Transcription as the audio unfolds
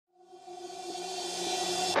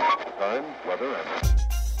time, weather, and...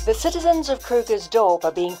 The citizens of Kruger's Dorp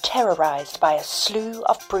are being terrorized by a slew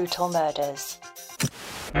of brutal murders.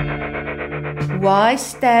 Why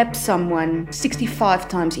stab someone 65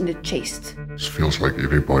 times in the chest? It feels like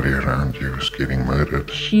everybody around you is getting murdered.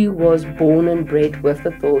 She was born and bred with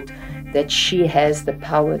the thought that she has the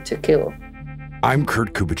power to kill. I'm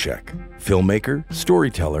Kurt Kubitschek, filmmaker,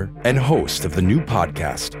 storyteller, and host of the new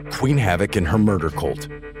podcast, Queen Havoc and Her Murder Cult.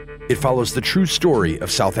 It follows the true story of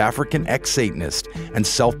South African ex-Satanist and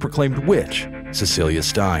self-proclaimed witch, Cecilia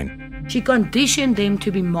Stein. She conditioned them to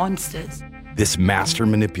be monsters. This master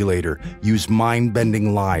manipulator used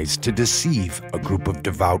mind-bending lies to deceive a group of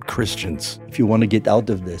devout Christians. If you want to get out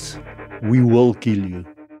of this, we will kill you.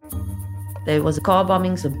 There was car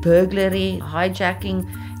bombings, a burglary, hijacking,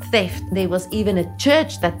 theft. There was even a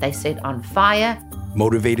church that they set on fire.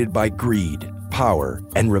 Motivated by greed, power,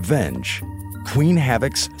 and revenge, Queen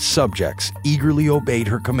Havoc's subjects eagerly obeyed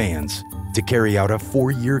her commands to carry out a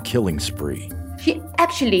 4-year killing spree. She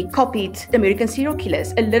actually copied American serial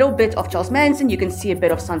killers. A little bit of Charles Manson, you can see a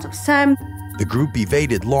bit of Sons of Sam. The group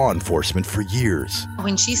evaded law enforcement for years.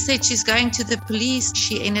 When she said she's going to the police,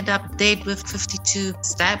 she ended up dead with 52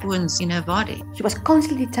 stab wounds in her body. She was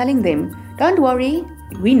constantly telling them, don't worry,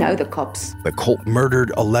 we know the cops. The cult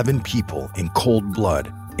murdered 11 people in cold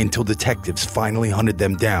blood until detectives finally hunted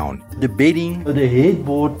them down. The bedding, the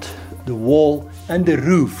headboard, the wall, and the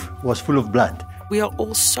roof was full of blood. We are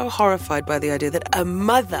all so horrified by the idea that a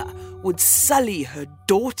mother would sully her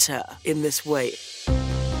daughter in this way.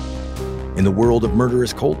 In the world of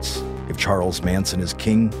murderous cults, if Charles Manson is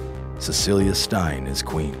king, Cecilia Stein is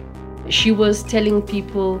queen. She was telling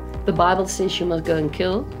people the Bible says you must go and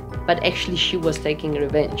kill, but actually she was taking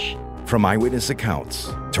revenge. From eyewitness accounts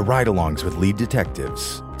to ride-alongs with lead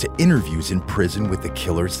detectives to interviews in prison with the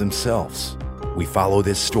killers themselves, we follow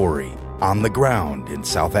this story on the ground in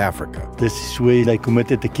South Africa. This is where they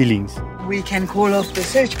committed the killings. We can call off the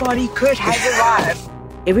search party. Kurt has arrived.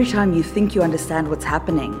 Every time you think you understand what's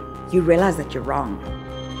happening, you realize that you're wrong.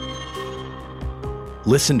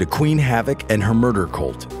 Listen to Queen Havoc and Her Murder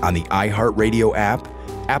Cult on the iHeartRadio app,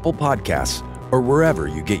 Apple Podcasts, or wherever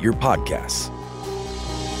you get your podcasts.